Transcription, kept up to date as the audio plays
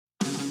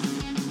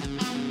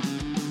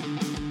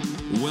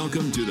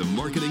Welcome to the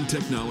Marketing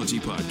Technology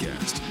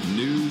Podcast.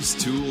 News,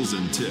 tools,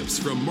 and tips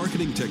from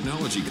marketing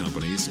technology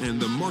companies and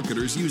the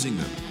marketers using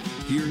them.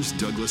 Here's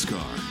Douglas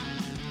Carr.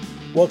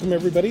 Welcome,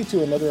 everybody,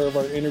 to another of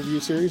our interview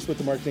series with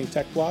the Marketing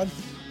Tech Blog.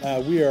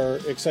 We are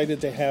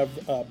excited to have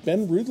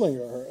Ben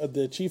Rudlinger,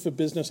 the Chief of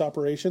Business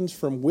Operations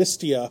from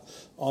Wistia,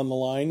 on the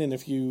line. And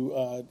if you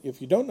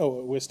don't know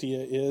what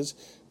Wistia is,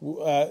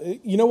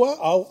 you know what?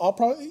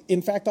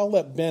 I'll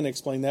let Ben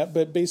explain that.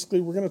 But basically,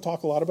 we're going to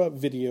talk a lot about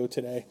video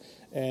today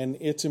and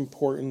its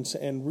importance,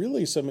 and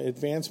really some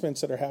advancements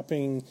that are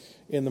happening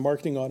in the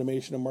marketing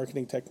automation and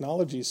marketing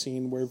technology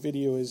scene, where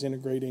video is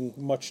integrating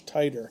much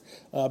tighter.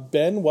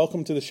 Ben,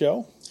 welcome to the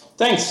show.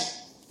 Thanks.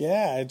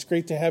 Yeah, it's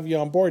great to have you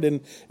on board,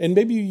 and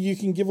maybe you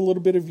can give a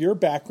little bit of your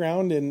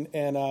background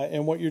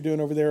and what you're doing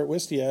over there at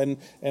Wistia,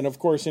 and of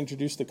course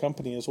introduce the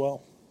company as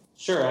well.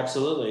 Sure,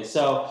 absolutely.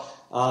 So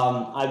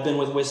I've been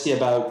with Wistia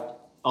about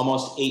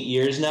almost 8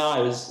 years now.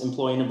 I was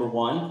employee number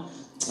 1,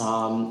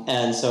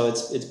 and so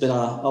it's been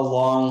a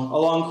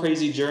long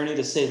crazy journey,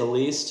 to say the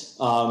least.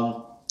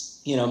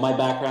 My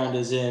background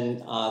is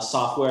in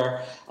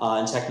software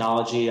and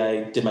technology.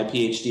 I did my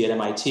PhD at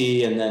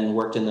MIT and then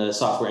worked in the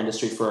software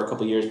industry for a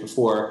couple of years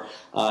before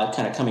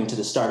kind of coming to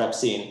the startup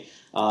scene.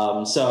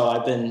 So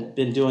I've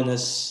been doing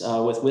this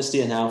with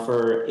Wistia now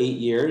for 8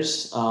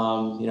 years.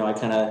 I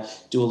kind of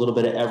do a little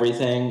bit of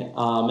everything,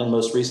 and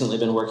most recently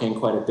been working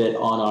quite a bit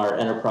on our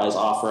enterprise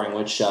offering,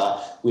 which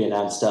we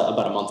announced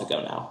about a month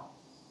ago now.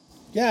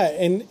 Yeah,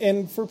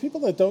 and for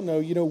people that don't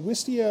know,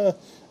 Wistia,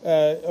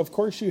 of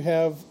course you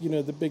have,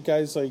 the big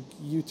guys like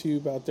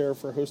YouTube out there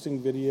for hosting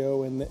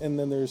video, and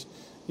then there's,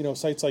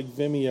 sites like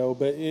Vimeo,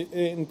 but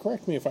and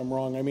correct me if I'm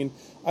wrong, I mean,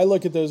 I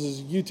look at those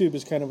as YouTube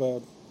is kind of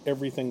a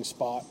everything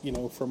spot,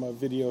 from a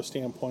video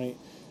standpoint,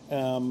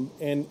 and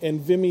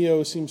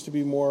Vimeo seems to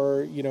be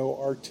more,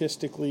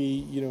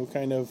 artistically,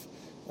 kind of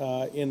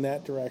in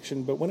that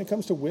direction. But when it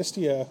comes to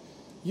Wistia,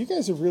 you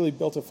guys have really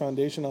built a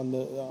foundation on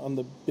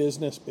the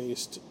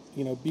business-based,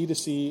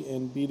 B2C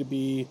and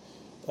B2B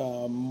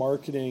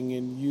marketing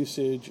and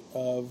usage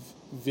of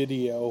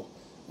video.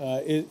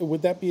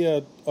 Would that be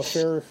a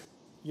fair,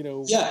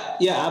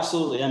 Yeah,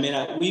 absolutely. I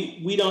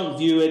mean, we don't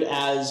view it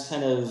as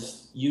kind of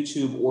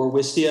YouTube or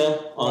Wistia.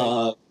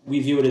 Right. We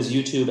view it as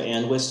YouTube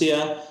and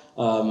Wistia.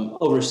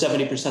 Over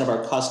 70% of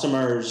our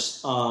customers,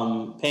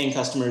 paying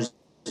customers,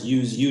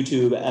 use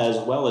YouTube as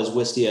well as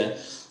Wistia.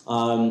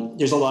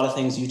 There's a lot of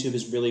things YouTube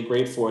is really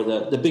great for.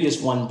 The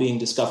biggest one being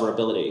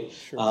discoverability.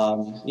 Sure.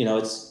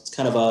 It's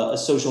kind of a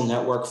social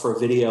network for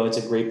video. It's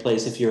a great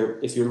place if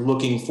you're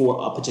looking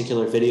for a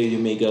particular video, you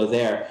may go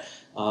there.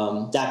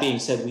 That being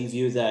said, we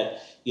view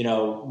that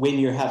when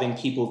you're having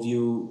people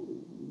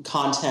view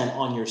content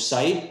on your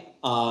site,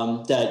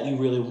 that you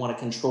really want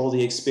to control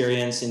the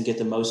experience and get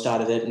the most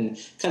out of it and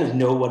kind of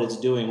know what it's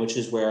doing, which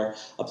is where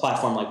a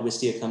platform like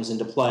Wistia comes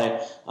into play,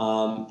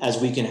 as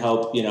we can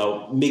help,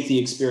 make the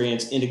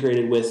experience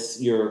integrated with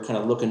your kind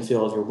of look and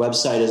feel of your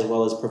website, as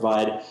well as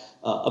provide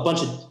a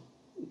bunch of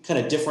kind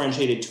of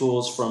differentiated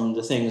tools from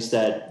the things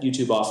that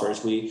YouTube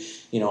offers. We,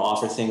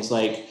 offer things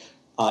like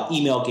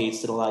email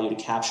gates that allow you to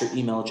capture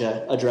email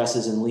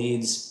addresses and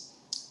leads,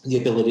 the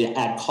ability to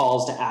add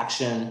calls to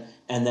action,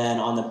 and then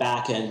on the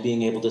back end,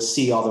 being able to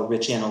see all the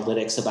rich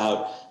analytics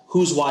about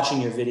who's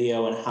watching your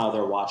video and how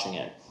they're watching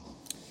it.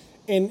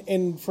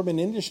 And from an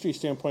industry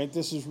standpoint,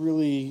 this is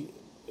really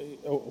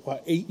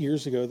 8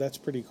 years ago. That's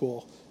pretty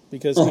cool,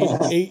 because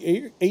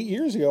eight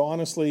years ago,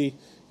 honestly,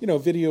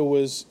 video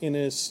was in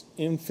its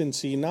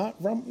infancy, not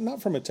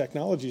from a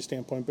technology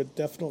standpoint, but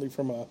definitely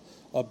from a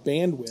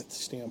bandwidth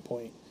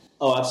standpoint.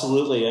 Oh,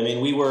 absolutely. I mean,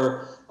 we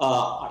were,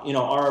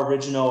 our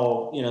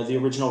original, the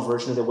original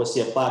version of the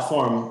Wistia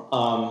platform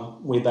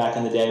way back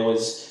in the day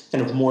was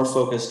kind of more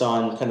focused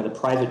on kind of the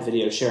private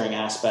video sharing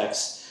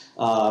aspects,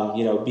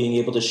 being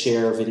able to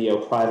share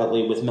video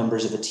privately with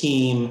members of a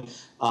team,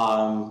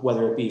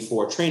 whether it be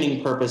for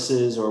training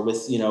purposes or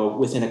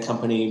within a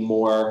company,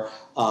 more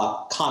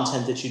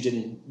content that you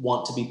didn't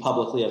want to be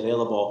publicly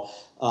available.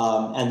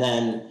 And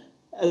then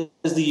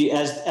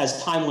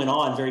as time went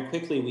on, very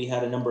quickly, we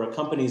had a number of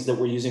companies that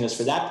were using us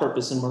for that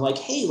purpose, and we're like,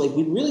 hey,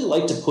 we'd really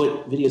like to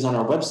put videos on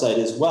our website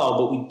as well,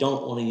 but we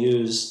don't want to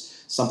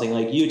use something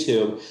like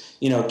YouTube.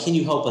 Can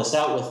you help us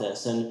out with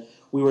this? And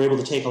we were able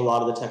to take a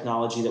lot of the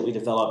technology that we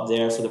developed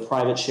there for the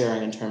private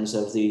sharing in terms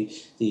of the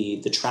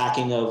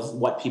tracking of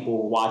what people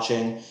were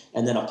watching,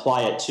 and then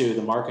apply it to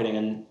the marketing,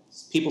 and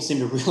people seem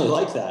to really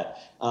like that.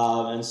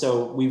 And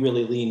so we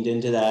really leaned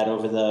into that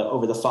over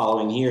the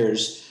following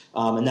years.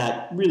 And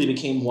that really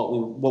became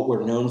what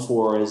we're known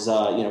for, is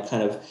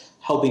kind of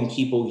helping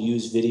people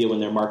use video in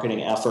their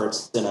marketing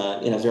efforts in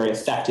a very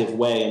effective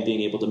way, and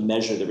being able to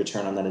measure the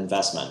return on that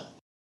investment.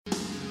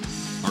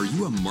 Are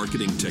you a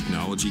marketing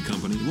technology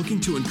company looking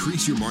to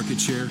increase your market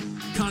share?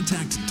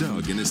 Contact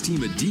Doug and his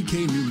team at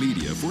DK New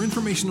Media for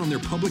information on their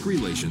public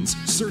relations,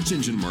 search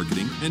engine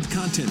marketing, and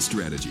content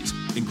strategies,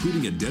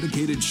 including a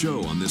dedicated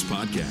show on this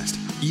podcast.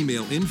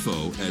 Email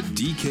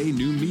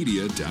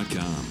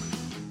info@dknewmedia.com.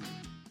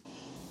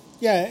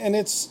 Yeah, and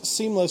it's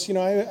seamless.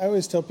 I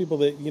always tell people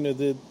that,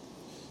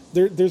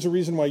 there's a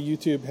reason why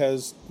YouTube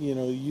has,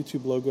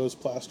 YouTube logos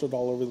plastered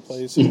all over the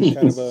place and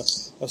kind of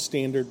a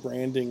standard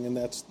branding, and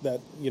that's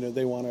that,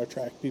 they want to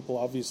attract people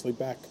obviously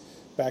back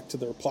to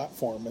their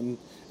platform,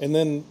 and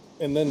then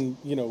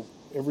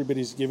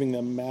everybody's giving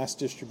them mass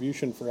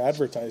distribution for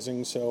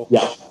advertising. So,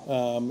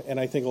 and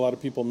I think a lot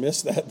of people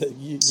miss that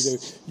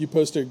you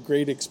post a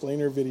great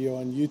explainer video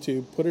on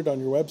YouTube, put it on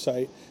your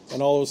website,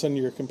 and all of a sudden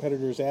your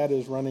competitor's ad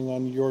is running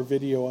on your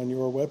video on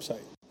your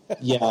website.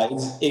 Yeah,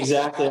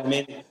 exactly. I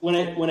mean, when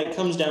it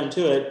comes down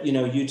to it,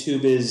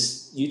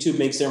 YouTube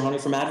makes their money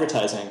from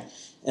advertising,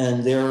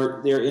 and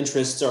their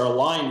interests are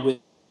aligned with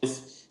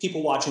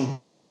people watching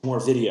more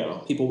video.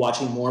 People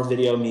watching more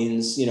video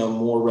means,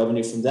 more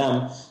revenue from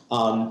them.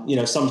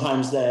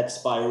 Sometimes that's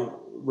by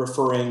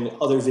referring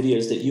other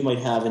videos that you might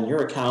have in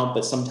your account,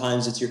 but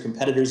sometimes it's your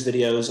competitors'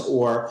 videos,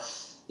 or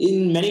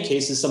in many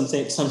cases,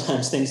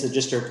 sometimes things that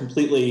just are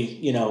completely,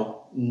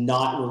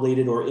 not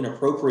related or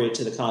inappropriate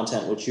to the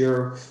content which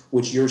you're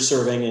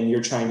serving and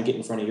you're trying to get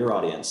in front of your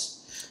audience.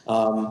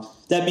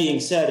 That being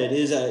said, it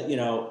is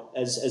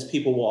as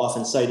people will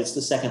often cite, it's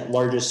the second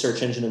largest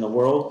search engine in the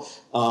world.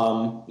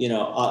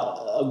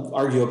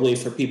 Arguably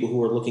for people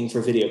who are looking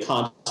for video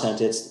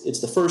content, it's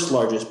the first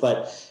largest.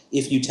 But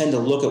if you tend to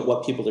look at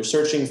what people are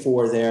searching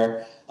for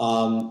there,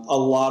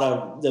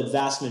 the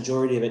vast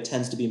majority of it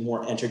tends to be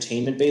more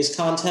entertainment-based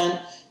content,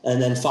 and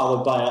then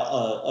followed by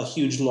a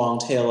huge long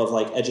tail of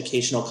like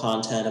educational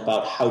content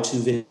about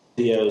how-to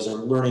videos or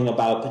learning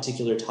about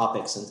particular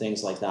topics and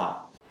things like that.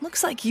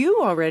 Looks like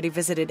you already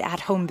visited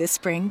At Home this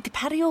spring. The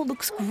patio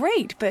looks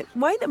great, but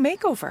why the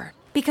makeover?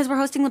 Because we're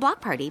hosting the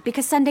block party,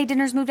 because Sunday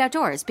dinner's moved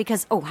outdoors,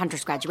 because,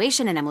 Hunter's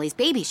graduation and Emily's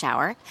baby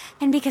shower,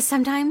 and because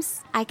sometimes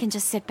I can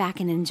just sit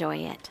back and enjoy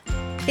it.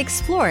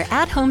 Explore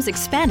At Home's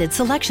expanded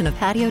selection of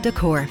patio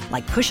decor,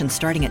 like cushions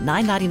starting at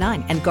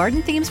 $9.99 and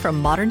garden themes from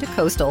modern to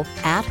coastal.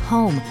 At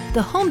Home,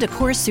 the home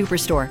decor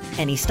superstore.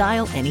 Any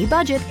style, any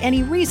budget,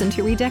 any reason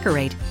to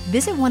redecorate.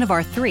 Visit one of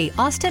our 3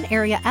 Austin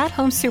area At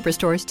Home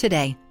superstores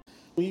today.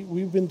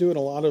 We've been doing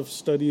a lot of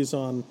studies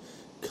on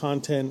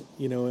content,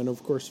 and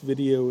of course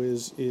video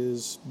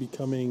is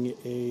becoming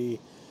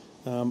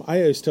I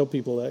always tell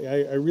people that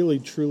I really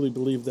truly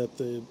believe that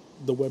the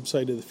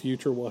website of the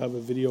future will have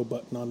a video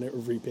button on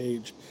every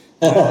page.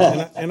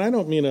 And I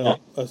don't mean a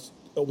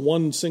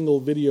one single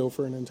video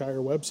for an entire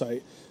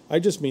website. I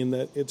just mean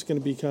that it's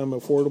going to become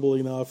affordable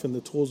enough, and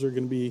the tools are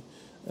going to be,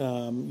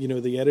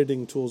 the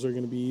editing tools are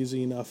going to be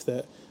easy enough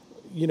that,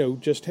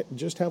 just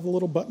have a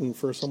little button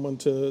for someone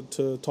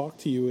to talk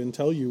to you and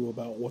tell you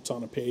about what's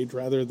on a page,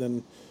 rather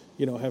than,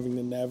 having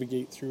to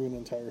navigate through an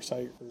entire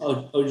site.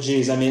 Oh,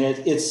 geez. I mean,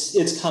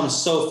 it's come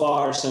so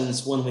far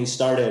since when we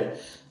started.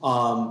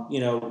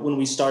 When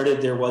we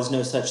started, there was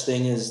no such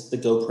thing as the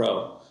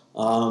GoPro.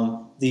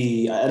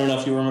 I don't know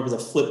if you remember the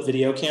flip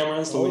video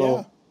cameras,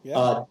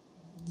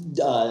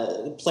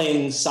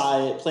 playing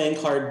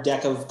card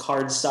deck of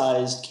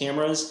card-sized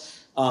cameras.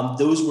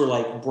 Those were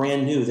like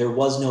brand new. There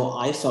was no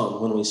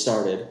iPhone when we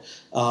started.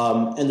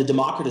 And the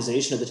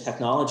democratization of the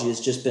technology has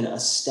just been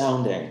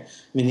astounding. I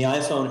mean, the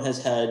iPhone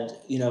has had,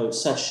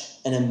 such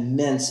an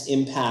immense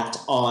impact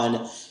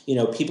on,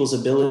 people's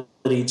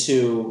ability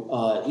to,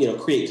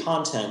 create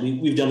content.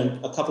 We've done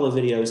a couple of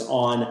videos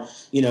on,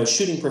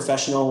 shooting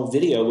professional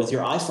video with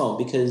your iPhone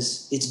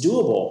because it's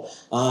doable.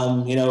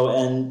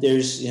 And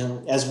there's,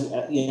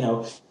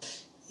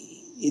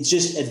 it's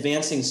just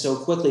advancing so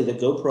quickly. The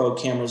GoPro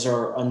cameras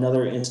are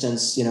another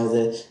instance,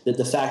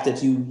 the fact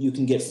that you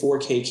can get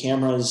 4K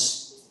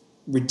cameras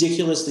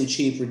ridiculously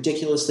cheap,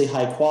 ridiculously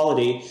high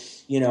quality.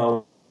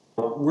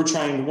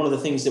 One of the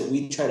things that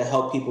we try to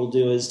help people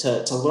do is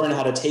to learn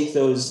how to take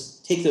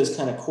those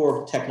kind of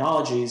core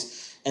technologies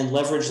and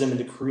leverage them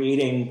into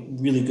creating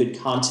really good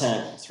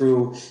content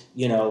through,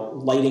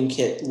 lighting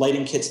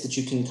kits that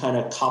you can kind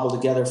of cobble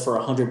together for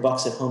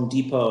 $100 at Home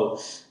Depot,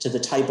 to the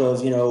type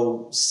of,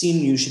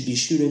 scene you should be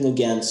shooting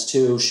against,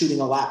 to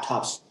shooting a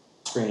laptop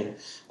screen,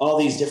 all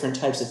these different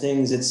types of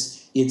things.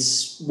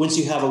 It's once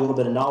you have a little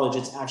bit of knowledge,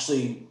 it's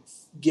actually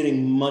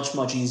getting much,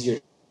 much easier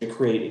to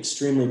create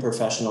extremely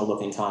professional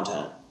looking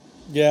content.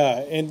 Yeah.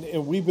 And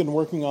we've been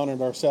working on it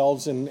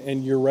ourselves,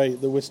 and you're right.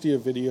 The Wistia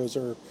videos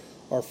are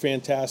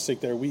fantastic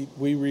there.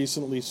 We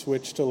recently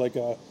switched to like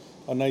a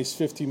nice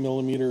 50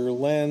 millimeter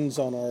lens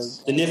on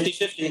the nifty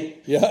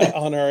 50. Yeah,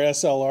 on our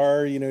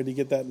SLR, to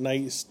get that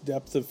nice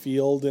depth of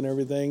field and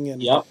everything.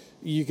 And yep.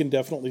 You can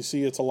definitely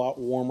see it's a lot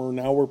warmer.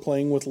 Now we're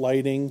playing with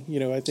lighting.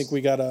 I think we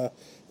got a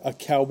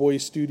Cowboy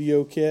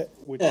Studio kit,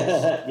 which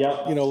is,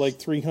 yep. Like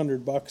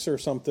 $300 or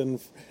something.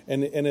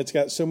 And it's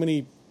got so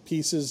many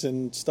pieces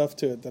and stuff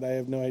to it that I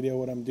have no idea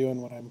what I'm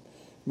doing when I'm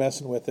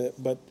messing with it.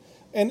 But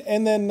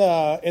And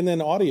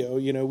then audio,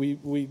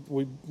 we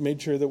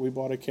made sure that we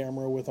bought a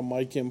camera with a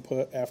mic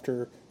input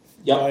after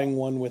buying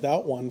one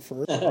without one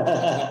first.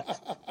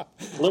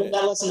 Learned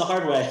that lesson the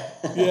hard way.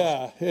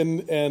 Yeah,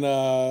 and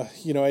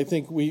I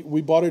think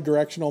we bought a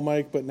directional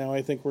mic, but now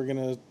I think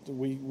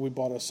we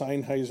bought a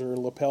Sennheiser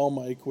lapel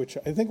mic, which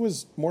I think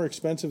was more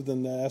expensive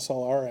than the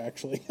SLR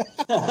actually.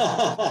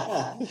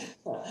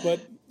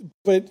 But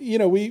But,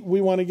 we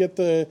want to get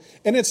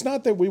and it's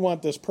not that we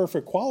want this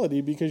perfect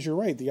quality, because you're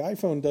right. The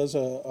iPhone does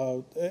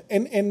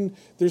and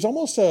there's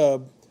almost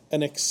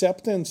an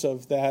acceptance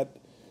of that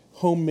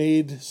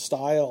homemade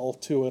style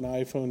to an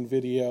iPhone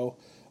video,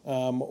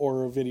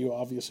 or a video,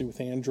 obviously, with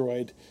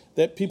Android,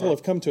 that people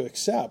have come to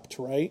accept,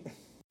 right?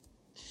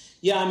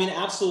 Yeah, I mean,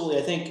 absolutely.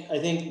 I think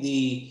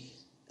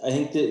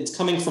that it's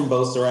coming from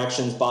both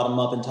directions, bottom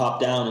up and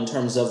top down, in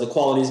terms of the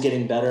quality is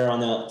getting better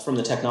from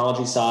the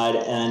technology side,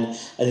 and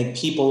I think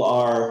people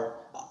are.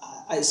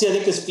 I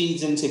think this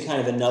feeds into kind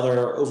of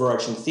another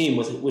overarching theme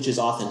which is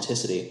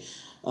authenticity.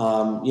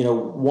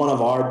 One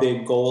of our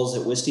big goals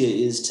at Wistia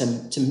is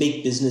to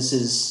make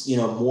businesses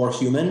more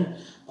human,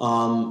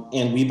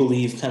 and we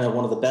believe kind of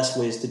one of the best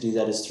ways to do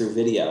that is through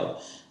video,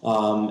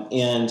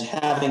 and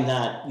having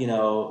that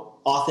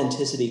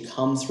authenticity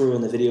come through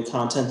in the video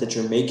content that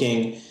you're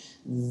making.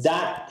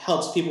 That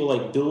helps people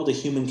build a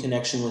human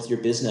connection with your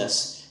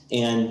business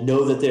and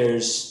know that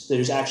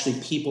there's actually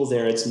people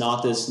there. It's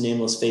not this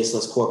nameless,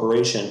 faceless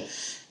corporation.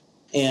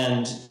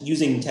 And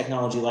using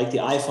technology like the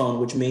iPhone,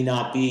 which may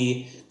not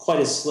be quite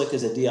as slick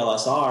as a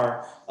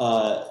DSLR,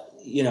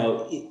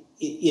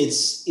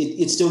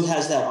 it still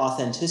has that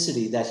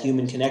authenticity, that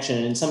human connection,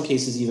 and in some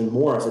cases even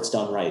more if it's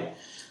done right.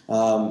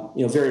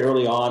 Very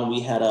early on, we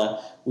had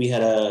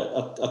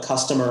a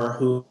customer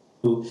who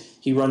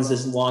he runs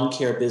this lawn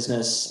care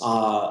business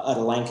out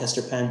of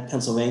Lancaster,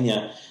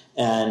 Pennsylvania,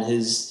 and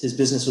his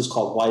business was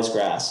called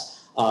Wisegrass.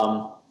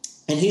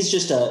 And he's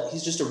just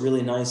a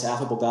really nice,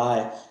 affable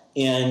guy.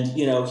 And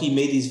he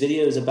made these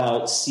videos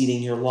about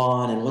seeding your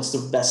lawn and what's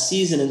the best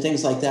season and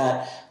things like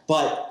that.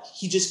 But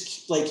he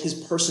just his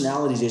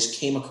personality just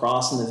came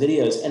across in the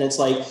videos, and it's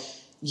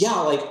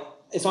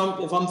if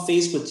I'm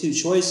faced with two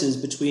choices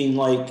between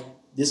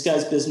this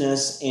guy's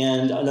business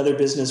and another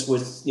business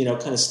with,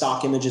 kind of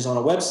stock images on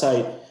a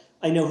website,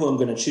 I know who I'm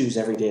going to choose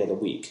every day of the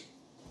week.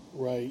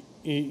 Right.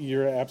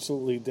 You're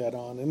absolutely dead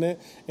on.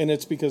 And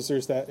it's because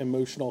there's that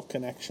emotional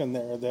connection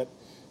there that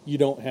you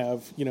don't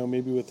have,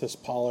 maybe with this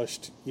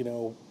polished,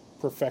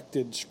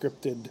 perfected,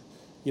 scripted,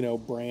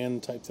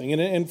 brand type thing.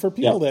 And for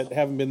people that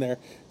haven't been there,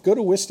 go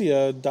to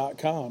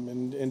Wistia.com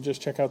and just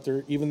check out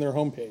their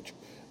homepage.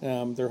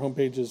 Their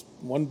homepage is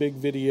one big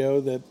video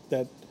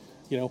that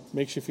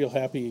makes you feel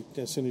happy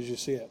as soon as you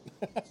see it.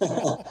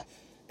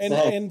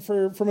 and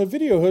from a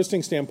video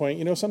hosting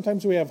standpoint,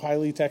 sometimes we have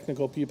highly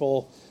technical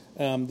people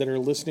that are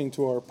listening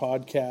to our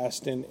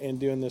podcast and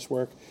doing this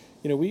work.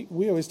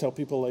 We always tell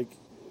people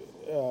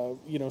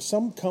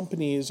some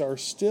companies are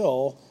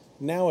still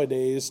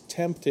nowadays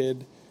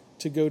tempted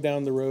to go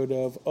down the road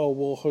of,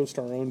 we'll host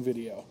our own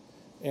video.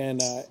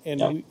 And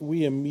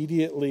we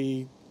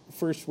immediately,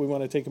 first we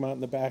want to take them out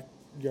in the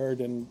backyard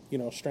and,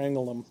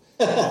 strangle them.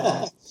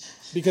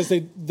 Because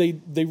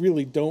they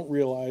really don't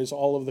realize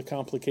all of the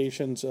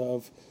complications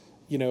of,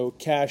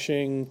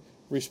 caching,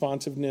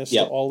 responsiveness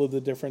to all of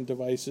the different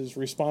devices,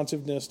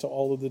 responsiveness to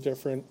all of the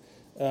different,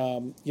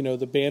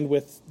 the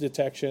bandwidth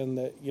detection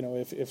that,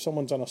 if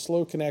someone's on a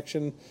slow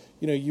connection,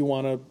 you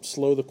want to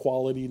slow the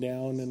quality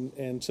down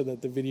and so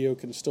that the video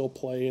can still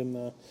play and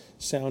the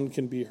sound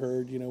can be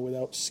heard,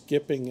 without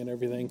skipping and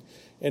everything.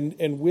 And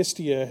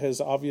Wistia has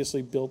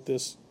obviously built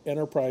this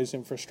enterprise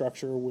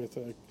infrastructure with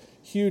a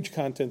huge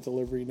content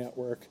delivery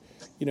network,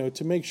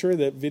 to make sure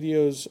that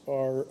videos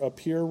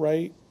appear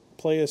right,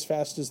 play as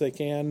fast as they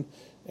can,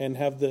 and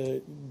have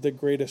the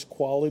greatest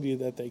quality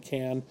that they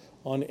can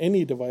on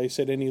any device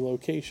at any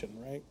location,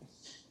 right?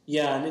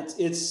 Yeah, and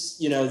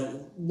it's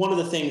one of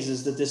the things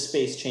is that this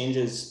space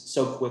changes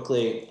so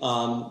quickly,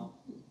 and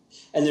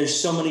there's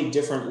so many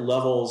different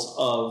levels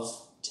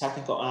of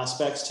technical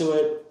aspects to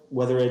it,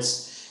 whether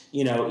it's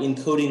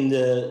encoding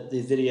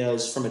the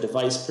videos from a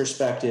device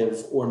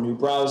perspective, or new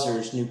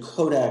browsers, new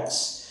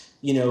codecs,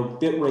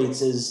 bit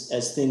rates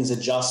as things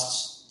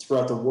adjust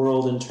throughout the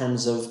world in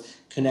terms of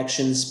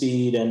connection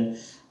speed, and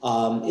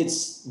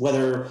it's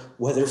whether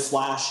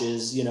Flash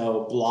is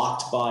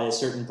blocked by a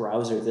certain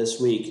browser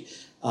this week.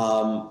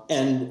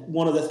 And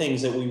one of the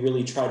things that we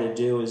really try to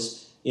do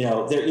is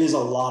there is a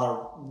lot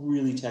of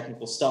really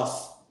technical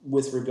stuff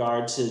with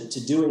regard to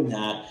doing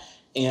that.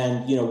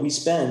 And, we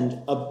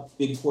spend a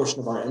big portion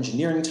of our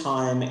engineering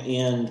time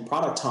and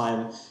product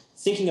time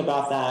thinking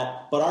about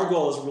that. But our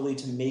goal is really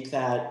to make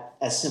that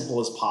as simple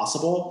as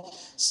possible,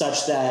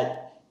 such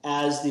that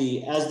as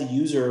the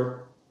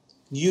user,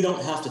 you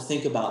don't have to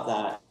think about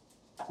that,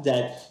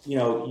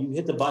 you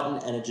hit the button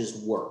and it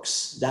just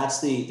works. That's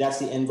the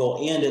end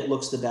goal, and it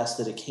looks the best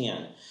that it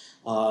can.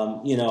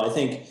 I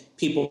think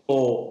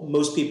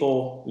most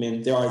people,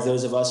 there are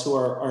those of us who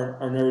are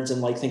nerds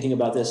and like thinking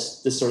about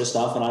this sort of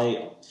stuff, and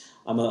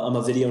I'm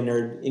a video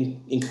nerd,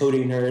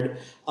 encoding nerd.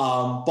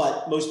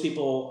 But most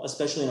people,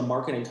 especially in a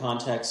marketing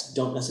context,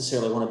 don't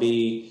necessarily want to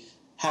be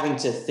having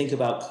to think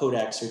about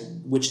codecs or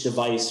which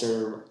device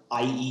or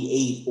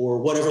IE8 or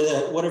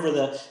whatever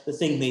the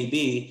thing may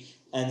be.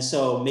 And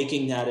so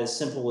making that as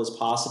simple as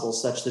possible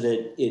such that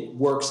it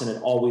works and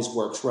it always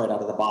works right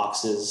out of the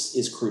box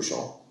is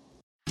crucial.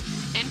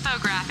 Info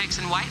Infographics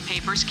and white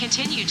papers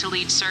continue to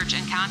lead search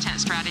and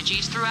content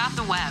strategies throughout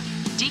the web.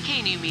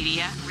 DK New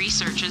Media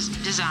researches,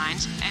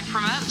 designs, and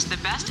promotes the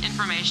best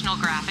informational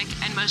graphic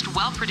and most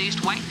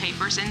well-produced white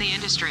papers in the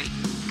industry.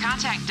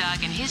 Contact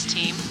Doug and his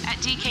team at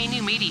DK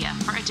New Media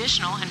for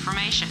additional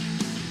information.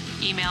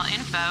 Email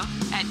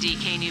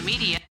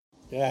info@dknewmedia.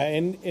 Yeah,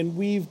 and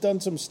we've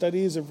done some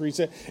studies of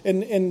research,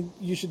 and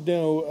you should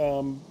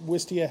know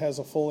Wistia has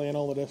a full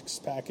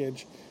analytics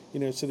package,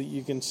 so that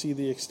you can see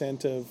the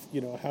extent of,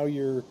 how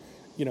you're,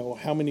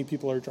 how many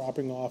people are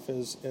dropping off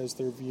as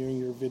they're viewing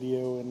your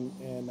video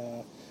and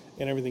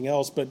everything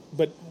else. But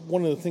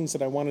one of the things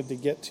that I wanted to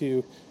get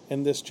to,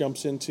 and this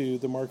jumps into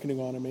the marketing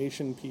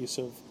automation piece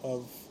of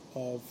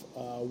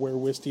where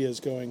Wistia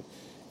is going,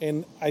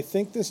 and I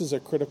think this is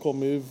a critical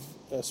move,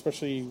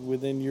 especially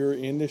within your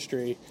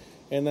industry.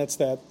 And that's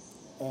that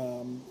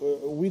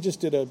we just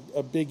did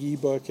a big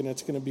ebook, and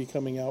it's going to be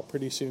coming out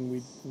pretty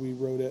soon. We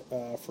wrote it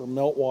for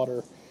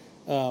Meltwater,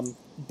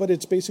 but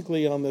it's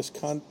basically on this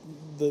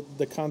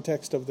the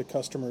context of the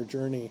customer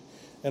journey.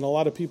 And a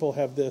lot of people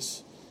have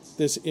this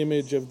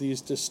image of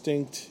these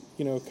distinct,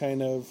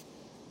 kind of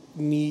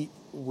neat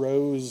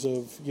rows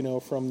of,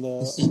 from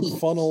the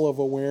funnel of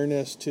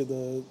awareness to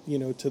the,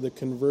 to the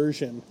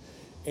conversion.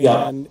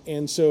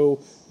 And so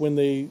when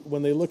they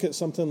look at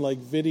something like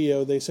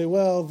video, they say,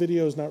 well,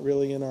 video is not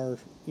really in our,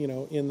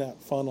 in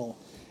that funnel.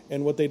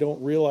 And what they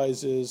don't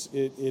realize is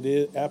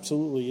it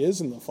absolutely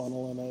is in the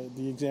funnel. And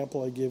the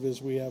example I give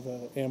is we have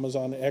an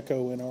Amazon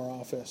Echo in our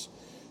office.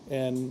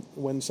 And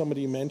when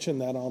somebody mentioned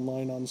that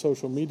online on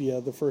social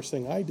media, the first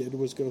thing I did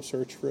was go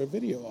search for a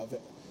video of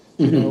it,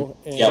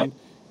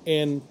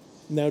 and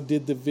now,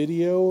 did the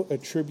video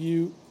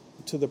attribute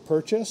to the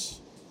purchase?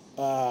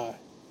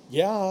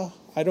 Yeah.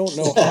 I don't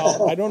know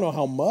how. I don't know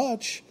how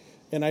much,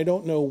 and I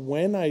don't know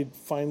when I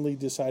finally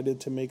decided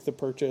to make the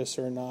purchase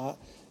or not.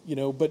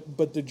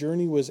 But the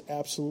journey was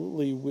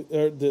absolutely,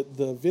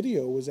 the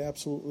video was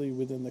absolutely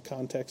within the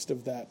context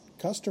of that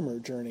customer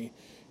journey,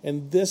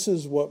 and this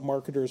is what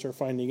marketers are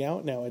finding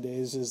out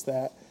nowadays is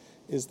that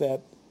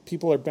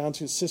people are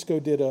bouncing. Cisco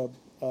did a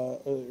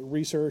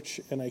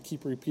research, and I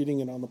keep repeating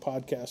it on the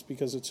podcast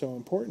because it's so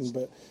important,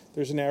 but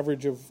there's an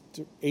average of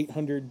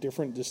 800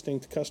 different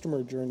distinct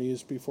customer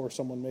journeys before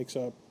someone makes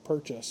a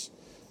purchase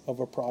of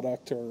a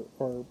product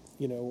or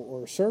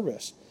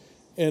service.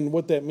 And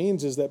what that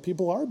means is that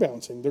people are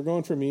bouncing. They're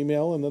going from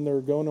email, and then they're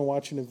going and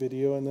watching a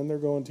video, and then they're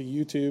going to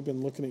YouTube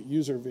and looking at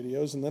user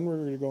videos, and then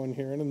we're going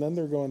here, and then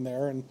they're going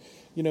there, and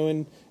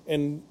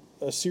and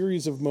a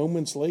series of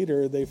moments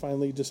later, they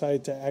finally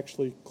decide to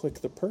actually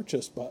click the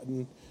purchase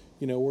button,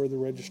 or the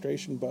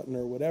registration button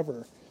or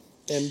whatever.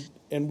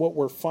 And what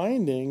we're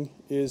finding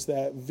is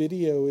that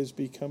video is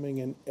becoming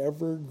an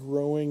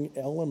ever-growing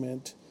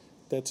element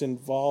that's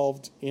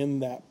involved in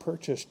that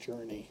purchase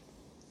journey.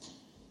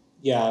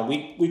 Yeah,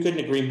 we couldn't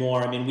agree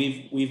more. I mean,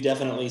 we've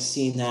definitely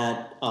seen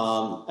that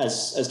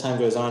as time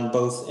goes on,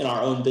 both in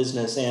our own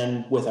business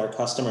and with our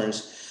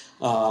customers.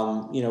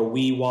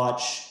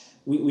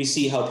 We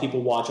see how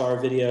people watch our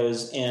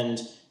videos, and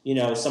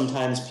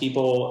sometimes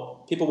people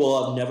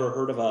will have never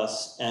heard of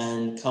us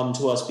and come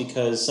to us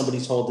because somebody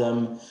told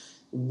them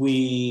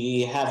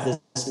we have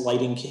this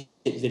lighting kit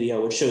video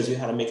which shows you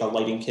how to make a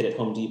lighting kit at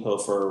Home Depot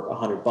for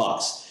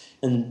 $100.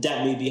 And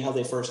that may be how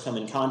they first come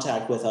in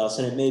contact with us,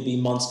 and it may be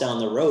months down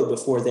the road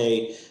before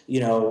they,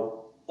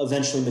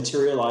 eventually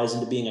materialize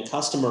into being a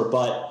customer.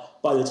 But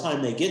by the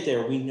time they get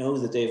there, we know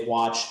that they've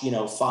watched,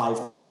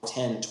 5,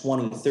 10,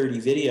 20, 30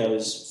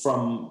 videos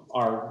from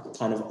our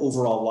kind of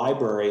overall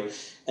library,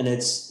 and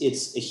it's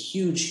a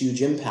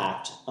huge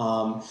impact.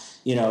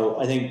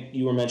 I think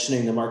you were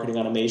mentioning the marketing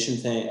automation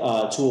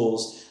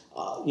tools.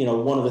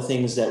 One of the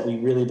things that we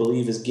really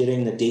believe is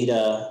getting the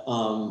data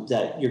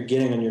that you're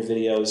getting on your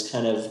videos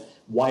kind of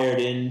wired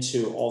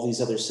into all these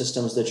other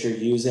systems that you're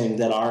using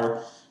that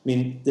are,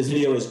 the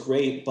video is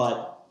great,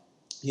 but,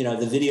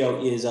 the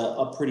video is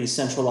a pretty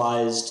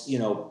centralized,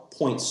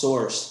 point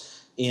source.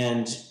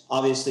 And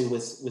obviously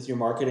with your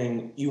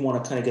marketing, you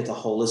want to kind of get the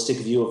holistic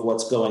view of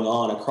what's going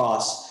on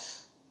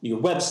across your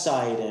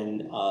website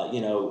and,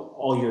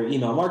 all your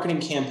email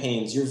marketing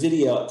campaigns, your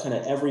video, kind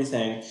of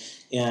everything.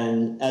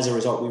 And as a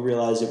result, we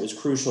realized it was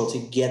crucial to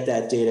get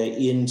that data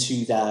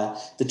into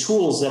the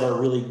tools that are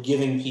really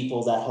giving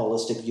people that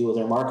holistic view of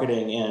their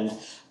marketing and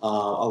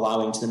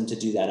allowing them to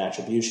do that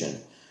attribution.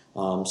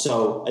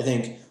 So I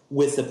think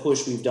with the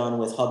push we've done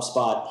with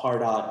HubSpot,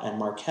 Pardot, and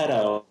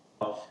Marketo,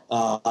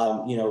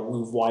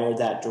 we've wired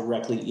that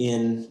directly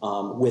in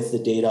with the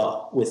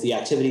data, with the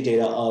activity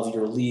data of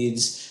your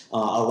leads,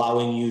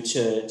 allowing you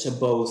to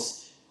both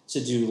to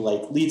do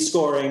like lead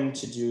scoring,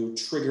 to do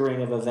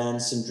triggering of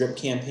events and drip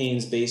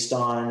campaigns based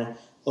on,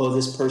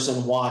 this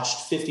person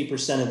watched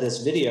 50% of this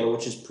video,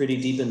 which is pretty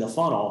deep in the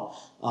funnel.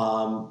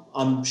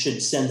 I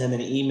should send them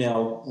an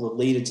email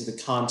related to the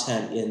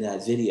content in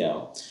that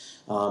video,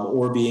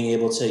 or being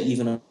able to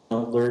even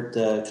alert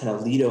the kind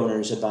of lead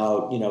owners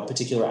about,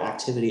 particular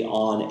activity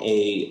on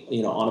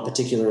a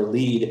particular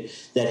lead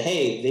that,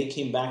 hey, they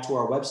came back to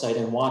our website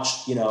and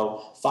watched,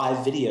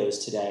 5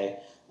 videos today.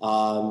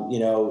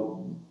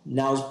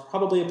 now's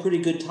probably a pretty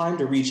good time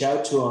to reach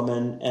out to them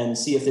and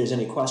see if there's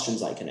any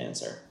questions I can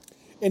answer.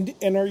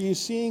 And are you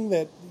seeing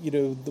that,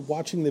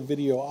 watching the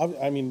video,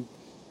 I mean,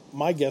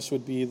 my guess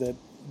would be that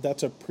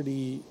that's a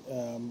pretty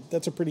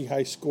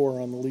high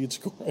score on the lead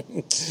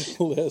scoring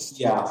list.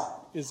 Yeah.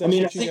 Is that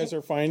what you guys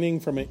are finding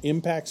from an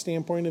impact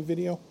standpoint of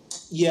video?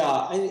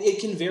 Yeah, it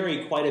can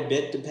vary quite a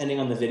bit depending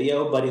on the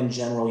video, but in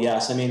general,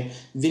 yes. I mean,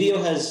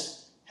 video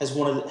is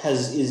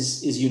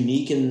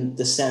unique in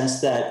the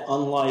sense that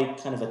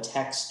unlike kind of a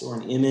text or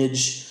an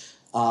image,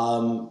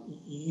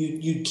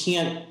 you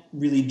can't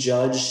really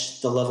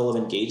judge the level of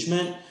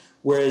engagement.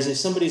 Whereas if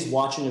somebody's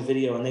watching a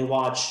video and they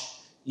watch,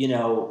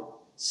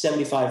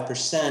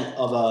 75%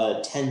 of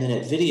a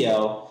 10-minute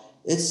video,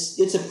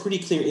 it's a pretty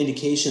clear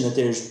indication that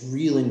there's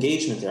real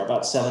engagement there,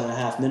 about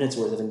 7.5 minutes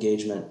worth of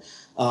engagement.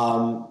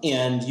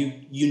 And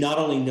you not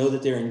only know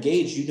that they're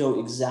engaged, you know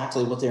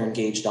exactly what they're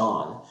engaged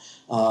on.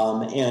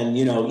 And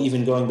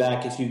even going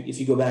back, if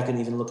you go back and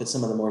even look at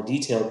some of the more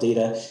detailed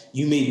data,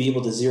 you may be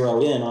able to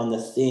zero in on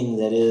the thing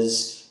that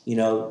is,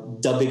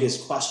 the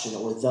biggest question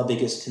or the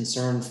biggest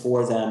concern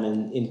for them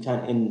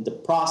in the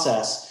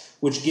process,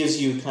 which gives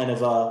you kind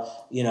of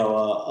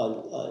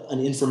an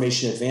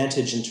information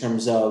advantage in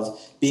terms of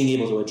being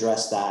able to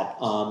address that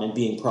and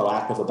being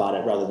proactive about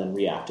it rather than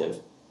reactive.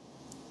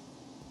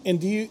 And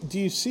do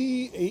you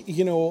see,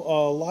 a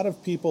lot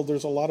of people,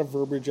 there's a lot of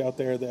verbiage out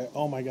there that,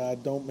 oh my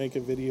God, don't make a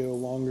video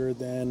longer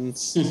than,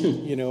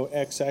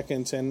 X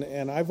seconds.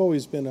 And I've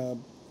always been a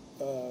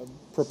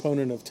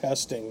proponent of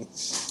testing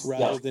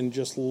rather than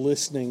just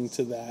listening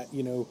to that,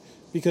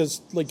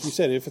 because like you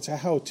said, if it's a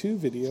how-to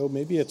video,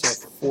 maybe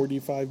it's a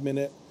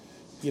 45-minute,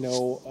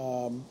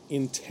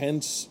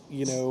 intense,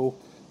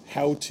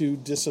 how to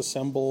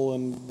disassemble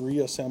and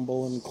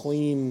reassemble and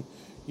clean,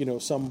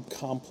 some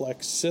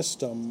complex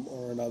system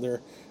or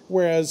another.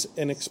 Whereas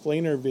an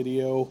explainer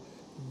video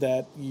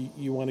that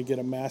you want to get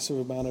a massive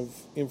amount of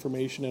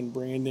information and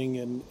branding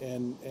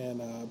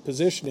and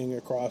positioning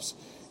across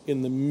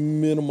in the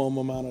minimum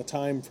amount of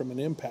time from an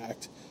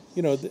impact,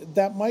 you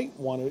might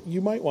want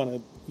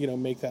to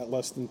make that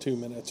less than 2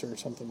 minutes or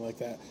something like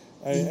that.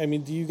 I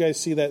mean, do you guys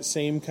see that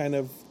same kind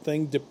of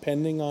thing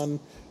depending on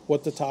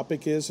what the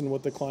topic is and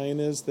what the client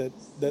is, that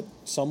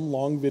some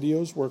long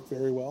videos work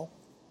very well?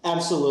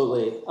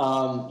 Absolutely.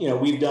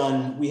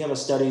 We have a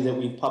study that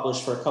we've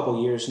published for a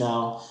couple years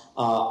now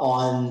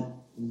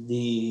on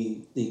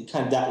the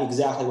kind of that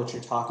exactly what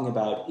you're talking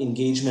about,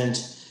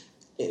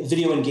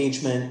 video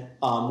engagement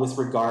with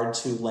regard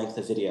to length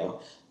of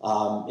video.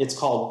 It's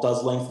called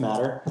Does Length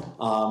Matter?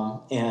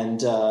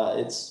 And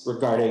it's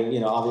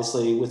regarding,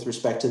 obviously with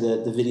respect to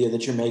the video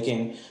that you're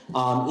making.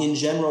 In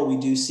general, we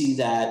do see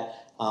that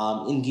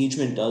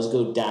engagement does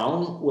go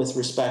down with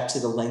respect to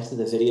the length of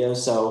the video.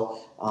 So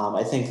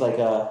I think like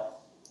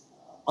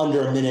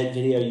under a minute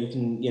video, you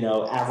can,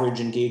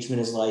 average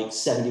engagement is like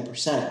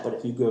 70%. But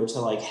if you go to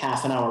like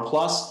half an hour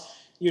plus,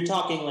 you're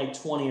talking like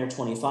 20 or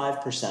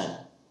 25%.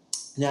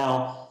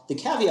 Now, the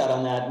caveat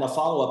on that, and a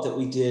follow-up that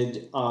we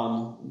did,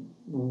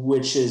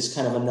 which is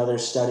kind of another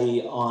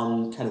study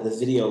on kind of the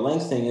video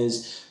length thing,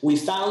 is we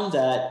found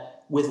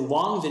that with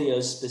long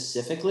videos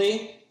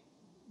specifically,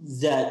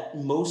 that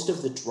most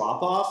of the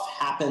drop-off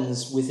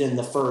happens within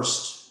the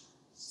first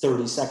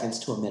 30 seconds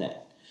to a minute.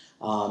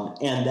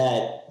 And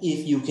that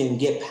if you can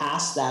get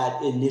past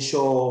that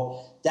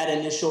initial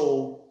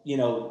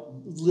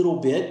little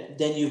bit,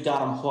 then you've got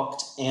them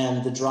hooked,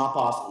 and the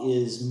drop-off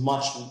is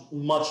much,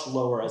 much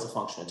lower as a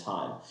function of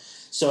time.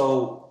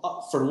 So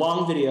for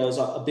long videos,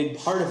 a big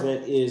part of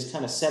it is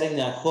kind of setting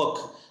that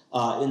hook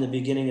in the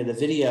beginning of the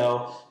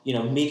video,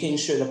 making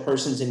sure the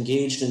person's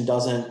engaged and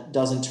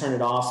doesn't turn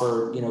it off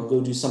or,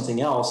 go do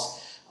something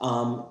else.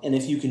 And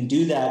if you can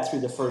do that through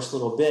the first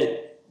little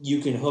bit,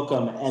 you can hook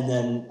them, and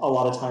then a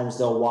lot of times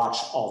they'll watch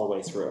all the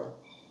way through.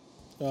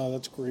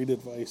 That's great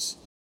advice.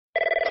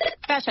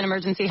 Fashion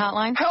Emergency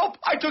Hotline. Help!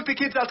 I took the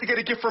kids out to get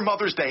a gift for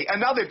Mother's Day, and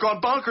now they've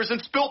gone bonkers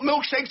and spilt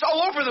milkshakes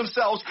all over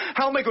themselves.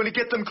 How am I going to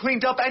get them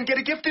cleaned up and get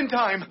a gift in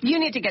time? You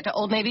need to get to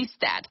Old Navy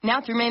Stat.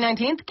 Now through May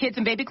 19th, kids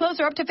and baby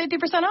clothes are up to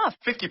 50% off.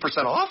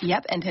 50% off?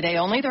 Yep, and today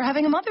only they're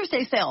having a Mother's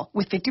Day sale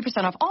with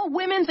 50% off all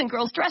women's and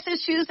girls'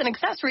 dresses, shoes, and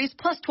accessories,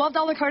 plus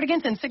 $12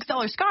 cardigans and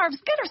 $6 scarves.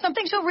 Get her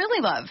something she'll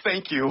really love.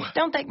 Thank you.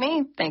 Don't thank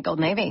me. Thank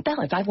Old Navy.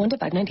 Valid 5/1 to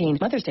 5/19.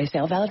 Mother's Day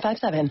sale valid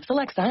 5/7.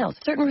 Select styles.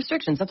 Certain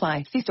restrictions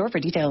apply. See store for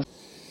details.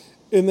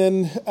 And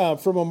then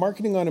from a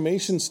marketing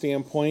automation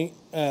standpoint,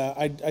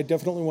 I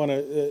definitely want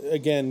to,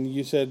 again,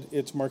 you said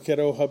it's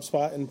Marketo,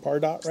 HubSpot, and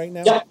Pardot right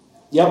now?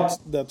 Yep.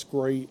 That's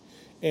great.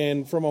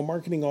 And from a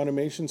marketing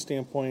automation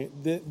standpoint,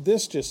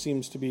 this just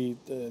seems to be,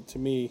 to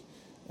me,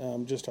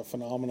 just a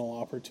phenomenal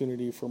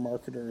opportunity for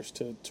marketers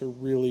to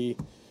really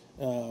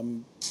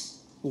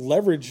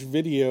leverage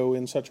video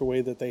in such a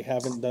way that they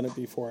haven't done it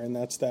before. And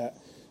that's that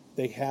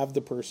they have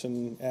the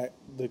person at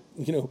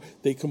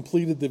they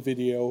completed the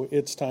video.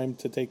 It's time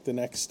to take the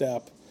next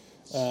step.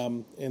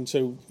 And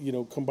so,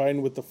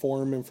 combined with the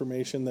form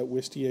information that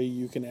Wistia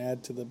you can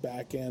add to the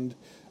back end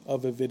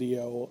of a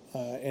video,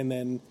 and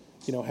then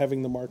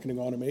having the marketing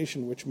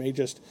automation, which may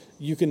just,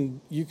 you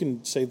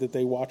can say that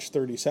they watch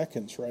 30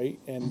 seconds, right?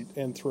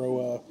 And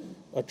throw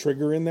a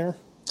trigger in there.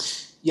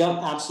 Yep,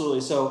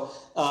 absolutely. So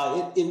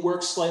it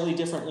works slightly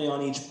differently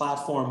on each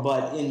platform,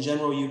 but in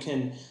general, you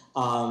can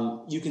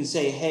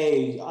say,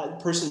 hey,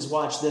 person's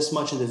watched this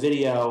much of the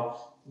video,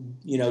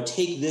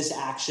 take this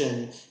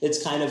action.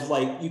 It's kind of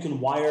like you can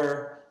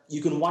wire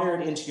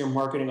it into your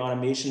marketing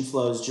automation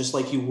flows just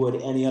like you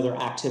would any other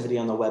activity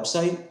on the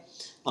website.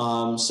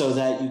 So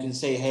that you can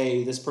say,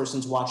 hey, this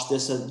person's watched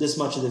this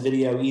much of the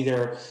video,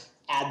 either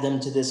add them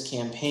to this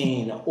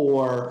campaign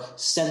or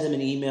send them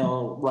an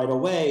email right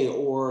away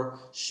or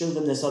show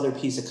them this other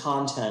piece of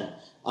content.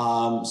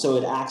 So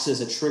it acts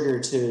as a trigger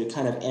to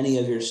kind of any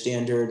of your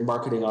standard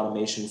marketing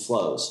automation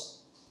flows.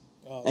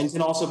 And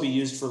can also be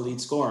used for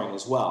lead scoring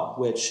as well,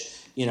 which,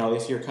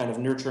 if you're kind of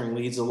nurturing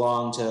leads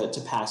along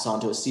to pass on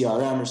to a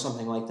CRM or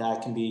something like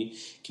that, can be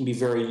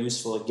very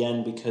useful,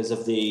 again, because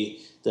of the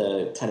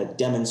kind of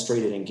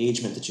demonstrated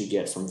engagement that you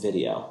get from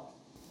video.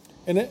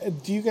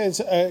 And do you guys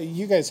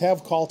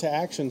have call to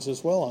actions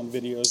as well on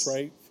videos,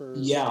 right? For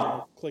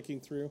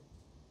clicking through.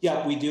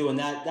 Yeah, we do, and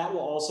that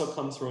will also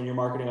come through in your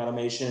marketing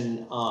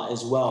automation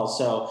as well.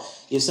 So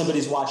if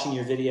somebody's watching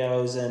your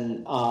videos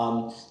and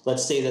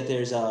let's say that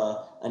there's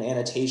an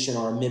annotation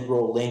or a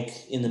mid-roll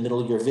link in the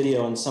middle of your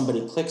video and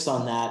somebody clicks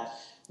on that,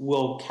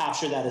 we'll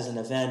capture that as an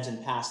event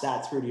and pass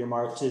that through to your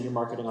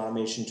marketing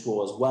automation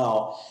tool as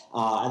well,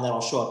 and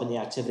that'll show up in the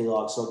activity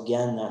log. So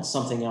again, that's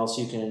something else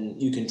you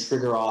can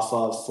trigger off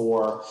of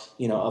for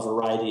a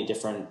variety of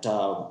different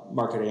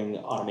marketing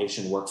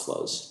automation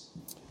workflows.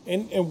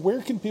 And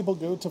where can people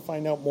go to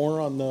find out more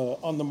on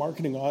the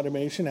marketing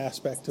automation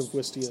aspect of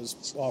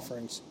Wistia's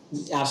offerings?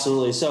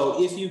 Absolutely.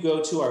 So if you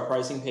go to our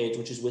pricing page,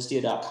 which is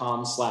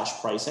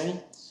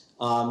wistia.com/pricing,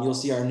 you'll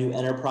see our new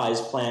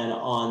enterprise plan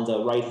on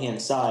the right-hand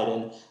side.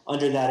 And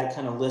under that, it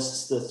kind of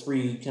lists the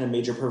three kind of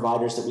major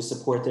providers that we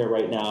support there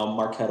right now: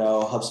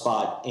 Marketo,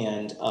 HubSpot,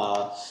 and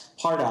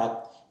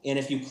Pardot. And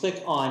if you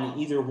click on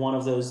either one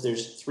of those,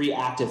 there's 3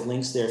 active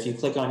links there. If you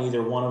click on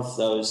either one of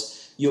those,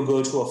 you'll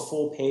go to a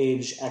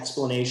full-page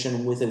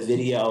explanation with a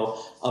video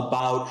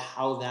about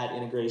how that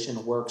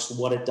integration works,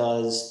 what it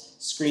does,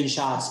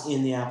 screenshots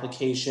in the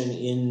application,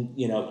 in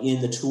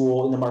the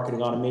tool, in the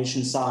marketing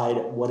automation side,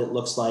 what it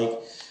looks like.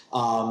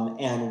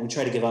 And we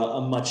try to give a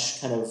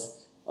much kind of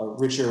a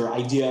richer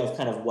idea of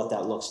kind of what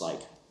that looks like.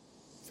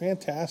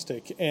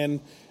 Fantastic.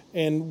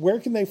 And where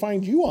can they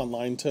find you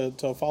online to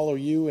follow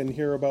you and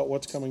hear about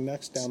what's coming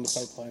next down the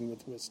pipeline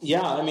with Wistia?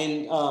 Yeah, I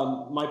mean,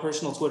 my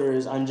personal Twitter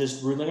is I'm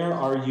just Ruedlinger,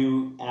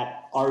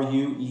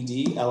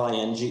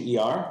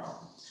 RUEDLINGER.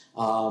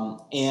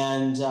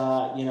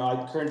 I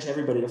encourage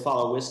everybody to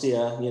follow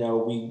Wistia.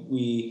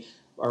 We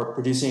are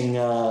producing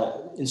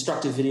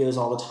instructive videos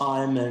all the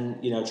time,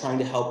 and trying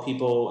to help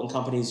people and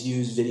companies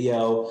use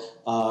video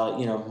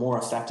more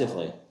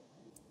effectively.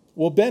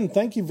 Well, Ben,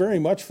 thank you very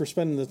much for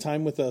spending the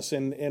time with us.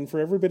 And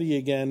for everybody,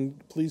 again,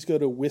 please go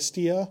to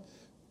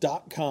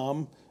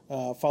wistia.com.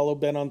 Follow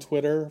Ben on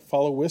Twitter.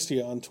 Follow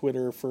Wistia on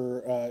Twitter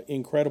for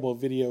incredible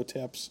video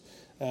tips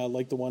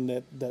like the one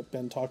that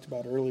Ben talked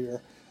about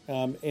earlier.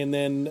 And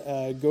then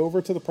go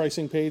over to the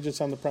pricing page.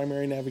 It's on the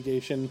primary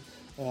navigation.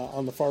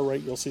 On the far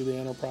right, you'll see the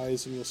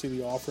enterprise, and you'll see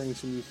the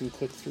offerings, and you can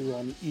click through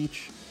on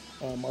each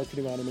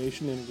marketing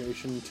automation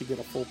integration to get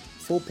a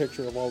full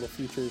picture of all the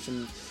features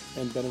and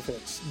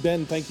benefits.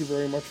 Ben, thank you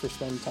very much for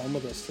spending time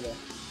with us today.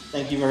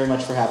 Thank you very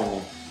much for having me.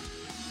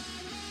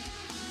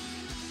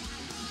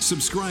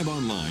 Subscribe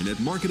online at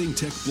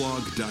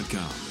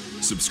marketingtechblog.com.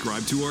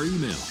 Subscribe to our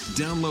email,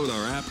 download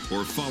our app,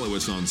 or follow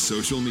us on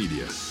social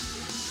media.